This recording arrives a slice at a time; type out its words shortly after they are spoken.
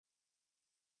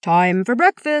Time for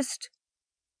breakfast,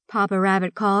 Papa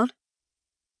Rabbit called.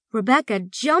 Rebecca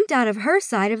jumped out of her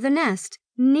side of the nest,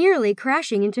 nearly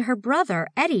crashing into her brother,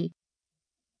 Eddie.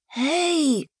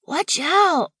 Hey, watch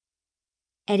out,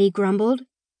 Eddie grumbled.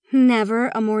 Never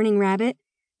a morning rabbit,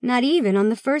 not even on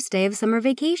the first day of summer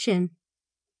vacation.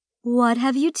 What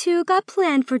have you two got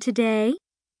planned for today?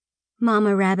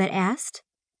 Mama Rabbit asked.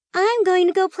 I'm going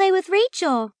to go play with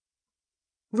Rachel,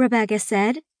 Rebecca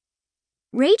said.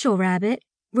 Rachel Rabbit,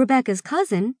 Rebecca's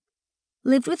cousin,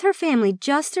 lived with her family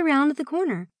just around the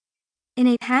corner, in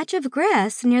a patch of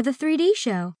grass near the 3D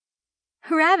show.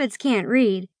 Rabbits can't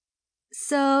read,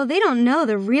 so they don't know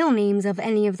the real names of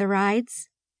any of the rides.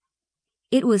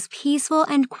 It was peaceful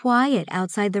and quiet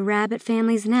outside the rabbit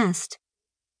family's nest.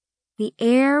 The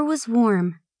air was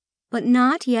warm, but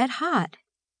not yet hot.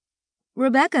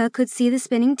 Rebecca could see the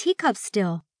spinning teacups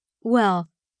still. Well,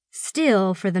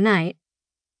 still for the night.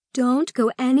 Don't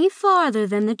go any farther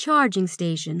than the charging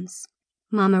stations,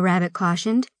 Mama Rabbit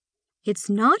cautioned. It's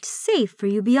not safe for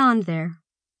you beyond there.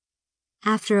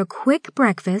 After a quick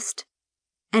breakfast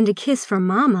and a kiss from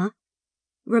Mama,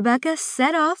 Rebecca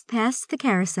set off past the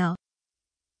carousel.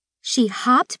 She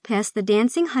hopped past the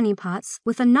dancing honeypots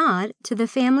with a nod to the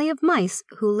family of mice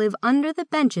who live under the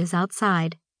benches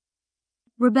outside.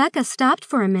 Rebecca stopped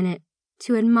for a minute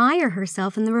to admire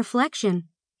herself in the reflection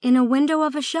in a window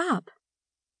of a shop.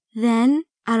 Then,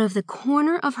 out of the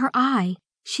corner of her eye,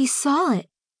 she saw it.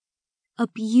 A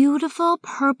beautiful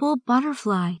purple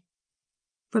butterfly.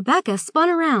 Rebecca spun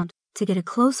around to get a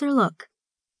closer look.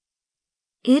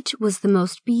 It was the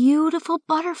most beautiful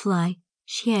butterfly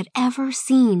she had ever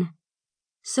seen.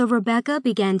 So Rebecca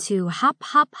began to hop,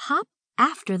 hop, hop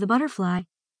after the butterfly.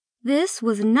 This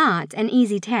was not an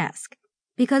easy task,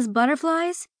 because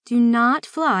butterflies do not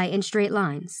fly in straight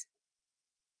lines.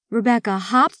 Rebecca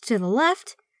hopped to the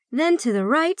left, then to the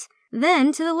right,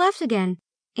 then to the left again,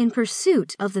 in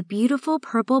pursuit of the beautiful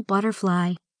purple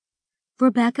butterfly.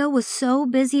 Rebecca was so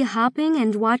busy hopping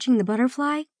and watching the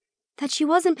butterfly that she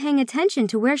wasn't paying attention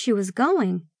to where she was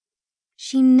going.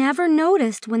 She never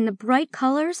noticed when the bright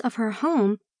colors of her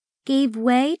home gave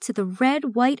way to the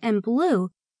red, white, and blue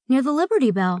near the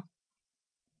Liberty Bell.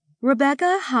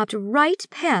 Rebecca hopped right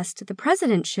past the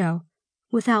President's show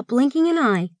without blinking an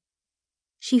eye.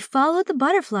 She followed the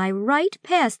butterfly right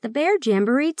past the Bear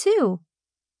Jamboree, too.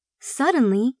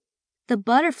 Suddenly, the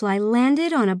butterfly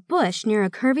landed on a bush near a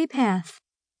curvy path.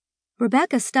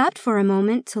 Rebecca stopped for a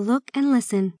moment to look and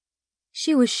listen.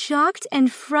 She was shocked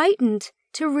and frightened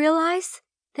to realize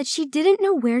that she didn't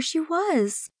know where she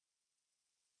was.